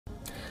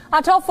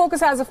Our top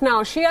focus as of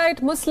now,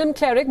 Shiite Muslim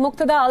cleric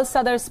Muqtada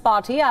al-Sadr's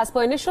party, as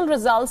per initial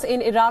results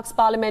in Iraq's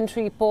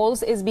parliamentary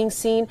polls, is being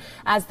seen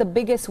as the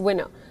biggest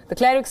winner. The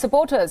cleric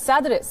supporters,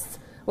 Sadrists,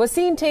 were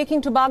seen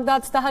taking to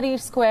Baghdad's Tahrir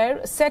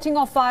Square, setting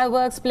off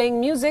fireworks, playing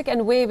music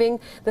and waving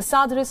the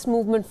Sadrist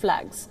movement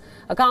flags.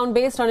 A count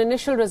based on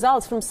initial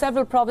results from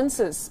several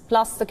provinces,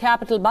 plus the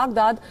capital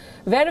Baghdad,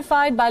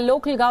 verified by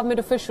local government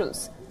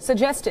officials,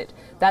 suggested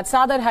that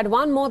Sadr had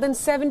won more than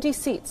 70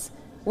 seats,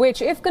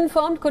 which, if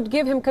confirmed, could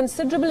give him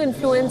considerable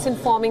influence in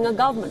forming a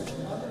government.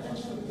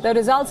 The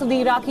results of the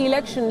Iraqi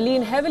election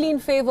lean heavily in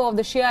favor of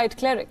the Shiite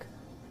cleric,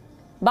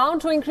 bound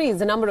to increase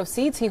the number of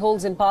seats he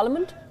holds in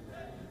parliament.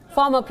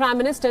 Former Prime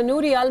Minister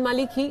Nouri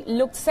al-Maliki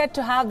looked set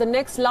to have the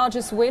next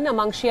largest win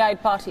among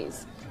Shiite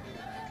parties.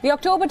 The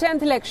October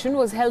 10th election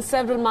was held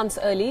several months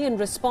early in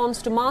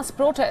response to mass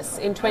protests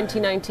in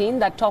 2019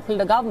 that toppled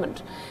the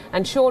government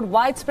and showed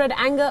widespread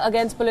anger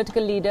against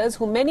political leaders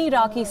who many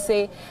Iraqis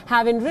say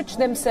have enriched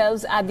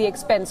themselves at the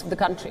expense of the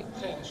country.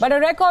 But a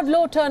record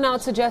low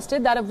turnout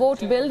suggested that a vote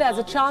billed as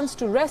a chance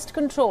to wrest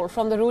control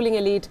from the ruling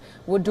elite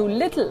would do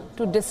little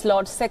to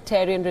dislodge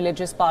sectarian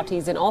religious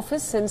parties in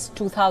office since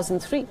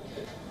 2003.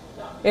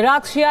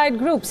 Iraq's Shiite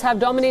groups have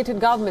dominated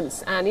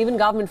governments and even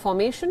government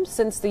formation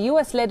since the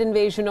US-led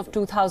invasion of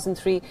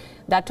 2003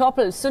 that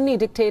toppled Sunni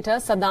dictator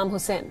Saddam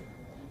Hussein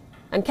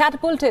and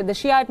catapulted the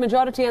Shiite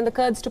majority and the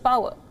Kurds to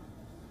power.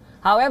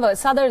 However,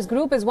 Sadr's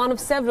group is one of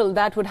several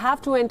that would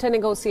have to enter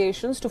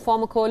negotiations to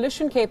form a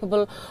coalition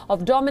capable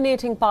of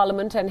dominating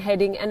parliament and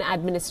heading an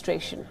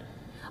administration.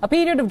 A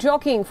period of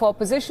jockeying for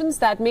positions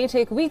that may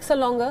take weeks or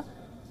longer.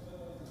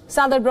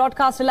 Sadr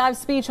broadcast a live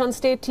speech on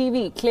state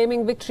TV,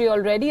 claiming victory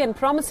already and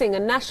promising a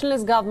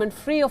nationalist government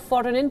free of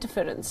foreign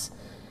interference.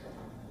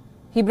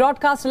 He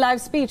broadcast a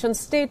live speech on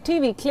state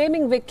TV,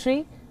 claiming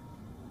victory.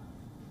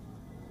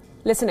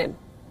 Listen in.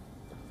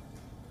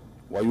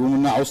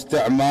 ويمنع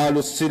استعمال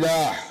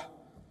السلاح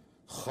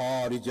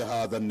خارج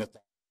هذا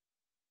النطاق.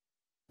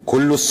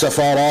 كل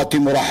السفارات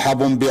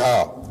مرحب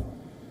بها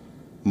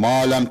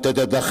ما لم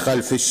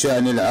تتدخل في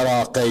الشأن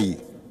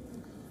العراقي.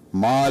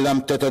 ما لم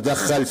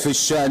تتدخل في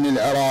الشأن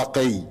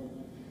العراقي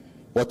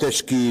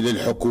وتشكيل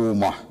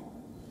الحكومة،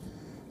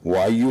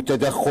 وأي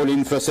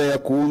تدخل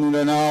فسيكون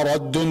لنا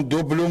رد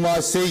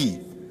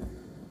دبلوماسي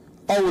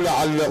أو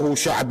لعله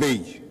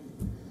شعبي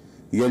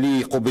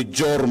يليق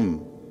بالجرم.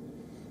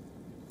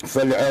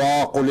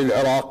 فالعراق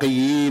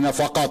للعراقيين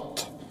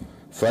فقط،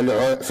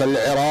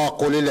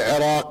 فالعراق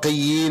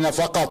للعراقيين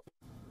فقط.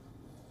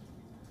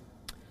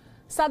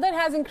 Sadr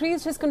has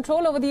increased his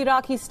control over the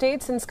Iraqi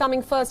state since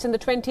coming first in the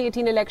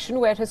 2018 election,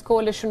 where his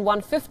coalition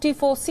won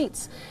 54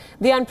 seats.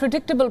 The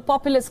unpredictable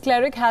populist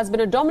cleric has been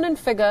a dominant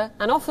figure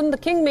and often the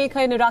kingmaker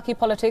in Iraqi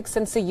politics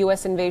since the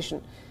US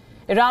invasion.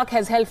 Iraq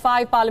has held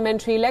 5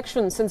 parliamentary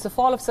elections since the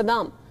fall of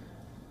Saddam.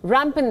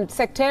 Rampant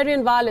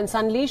sectarian violence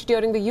unleashed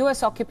during the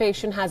US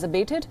occupation has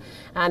abated,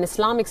 and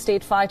Islamic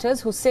State fighters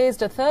who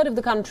seized a third of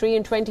the country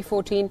in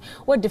 2014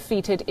 were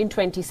defeated in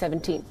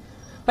 2017.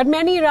 But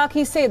many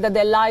Iraqis say that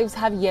their lives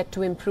have yet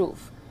to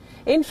improve.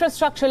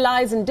 Infrastructure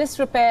lies in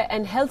disrepair,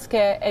 and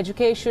healthcare,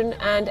 education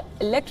and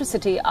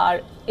electricity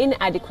are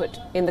inadequate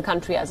in the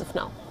country as of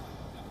now.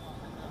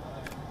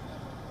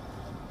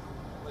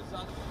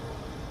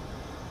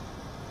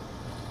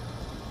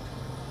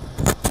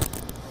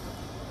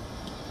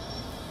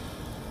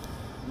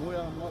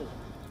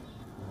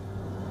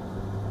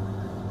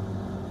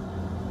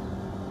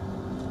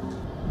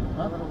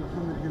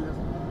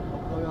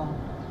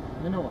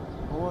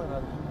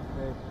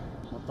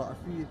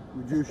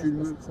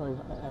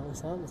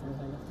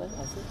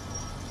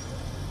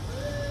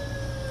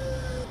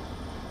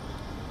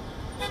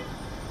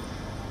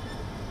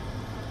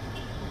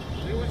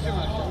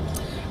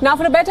 Now,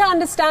 for a better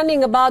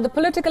understanding about the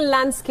political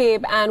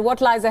landscape and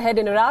what lies ahead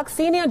in Iraq,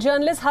 senior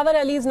journalist Havar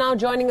Ali is now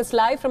joining us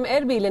live from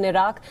Erbil in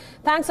Iraq.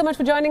 Thanks so much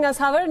for joining us,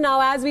 Havar.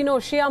 Now, as we know,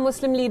 Shia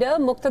Muslim leader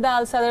Muqtada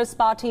al-Sadr's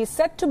party is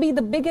set to be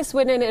the biggest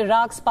winner in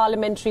Iraq's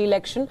parliamentary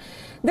election.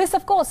 This,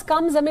 of course,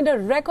 comes amid a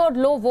record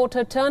low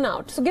voter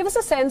turnout. So give us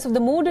a sense of the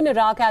mood in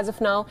Iraq as of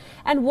now,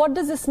 and what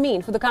does this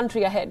mean for the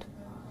country ahead?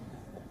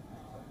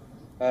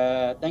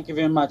 Thank you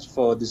very much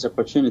for this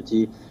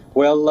opportunity.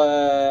 Well,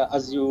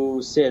 as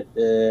you said,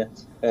 the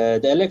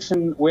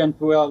election went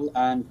well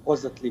and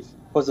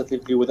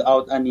positively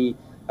without any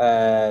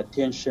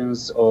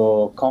tensions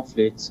or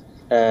conflicts,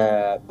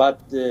 but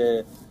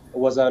it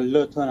was a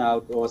low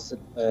turnout. It was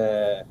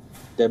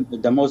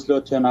the most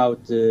low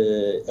turnout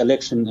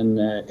election in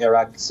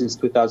Iraq since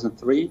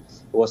 2003. It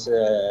was,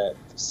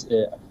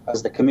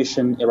 as the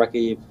commission,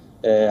 Iraqi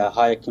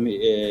Higher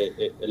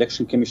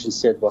Election Commission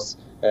said, was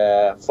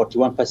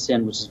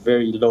 41%, which is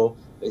very low,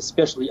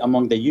 especially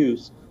among the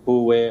youth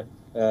who were,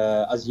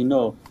 as you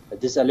know,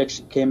 this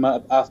election came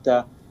up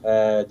after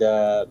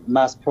the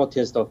mass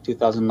protest of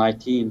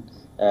 2019,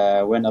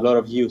 when a lot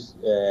of youth,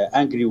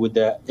 angry with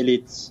the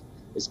elites,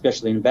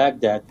 especially in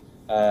Baghdad,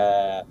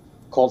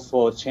 called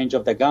for change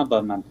of the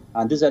government.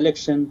 And this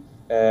election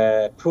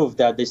proved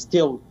that they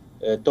still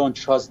don't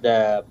trust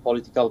the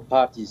political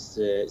parties,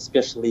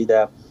 especially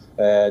the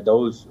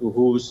those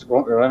who's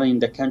running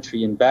the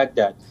country in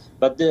Baghdad.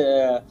 But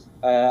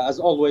as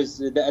always,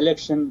 the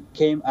election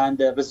came, and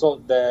the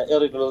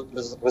irregular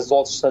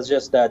results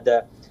suggest that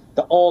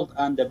the old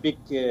and the big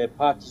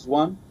parties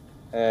won,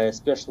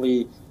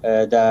 especially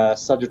the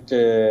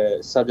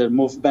Sadr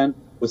movement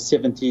with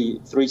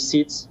 73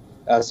 seats,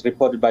 as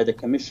reported by the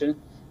Commission.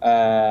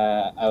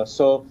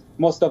 So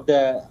most of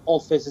the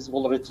old faces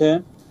will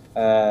return,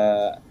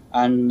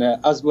 and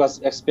as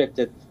was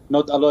expected,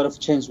 not a lot of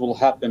change will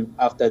happen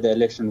after the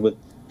election with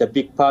the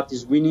big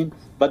parties winning.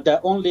 But the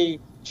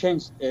only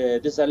change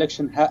this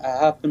election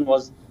happened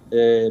was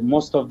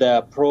most of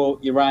the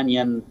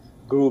pro-Iranian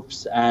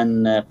groups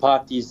and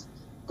parties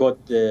got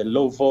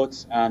low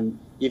votes, and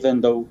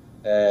even though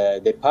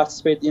they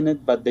participate in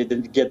it, but they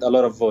didn't get a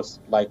lot of votes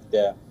like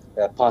the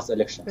past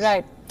elections.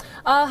 Right.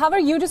 However,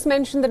 you just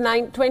mentioned the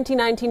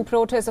 2019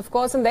 protests, of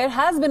course, and there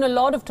has been a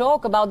lot of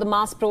talk about the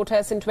mass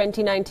protests in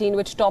 2019,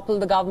 which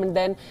toppled the government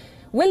then.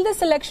 Will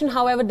this election,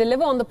 however,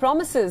 deliver on the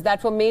promises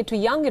that were made to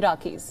young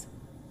Iraqis?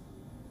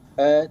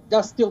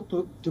 That's still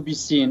to be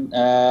seen.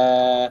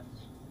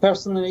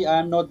 Personally,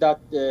 I'm not that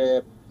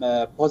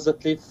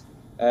positive.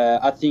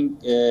 I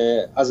think,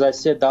 as I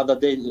said the other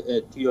day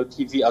to your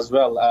TV as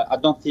well, I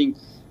don't think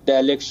the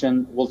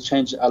election will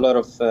change a lot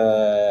of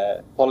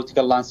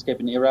political landscape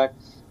in Iraq.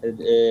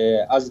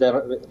 As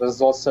the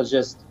results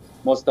suggest,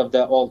 most of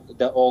the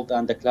old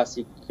and the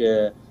classic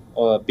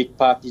big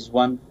parties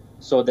won,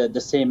 so that the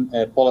same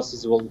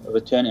policies will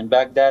return in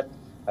Baghdad.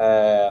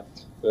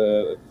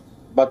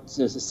 But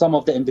some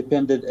of the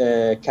independent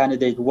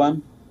candidate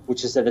won,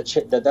 which is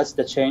that's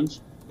the change.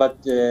 But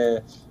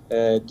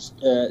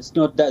it's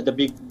not that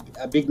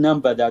a big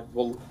number that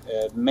will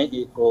make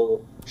it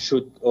or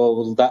should or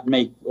will that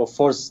make or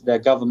force the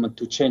government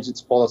to change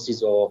its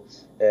policies or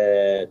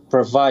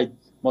provide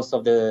most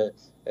of the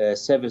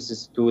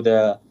services to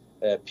the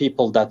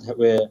people that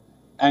were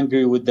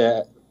angry with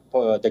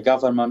the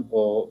government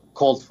or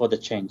called for the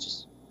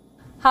changes.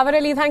 Hawar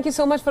Ali, thank you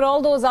so much for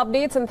all those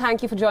updates, and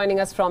thank you for joining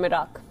us from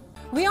Iraq.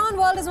 WION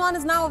World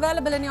is now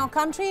available in your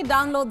country.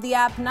 Download the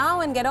app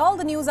now and get all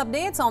the news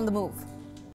updates on the move.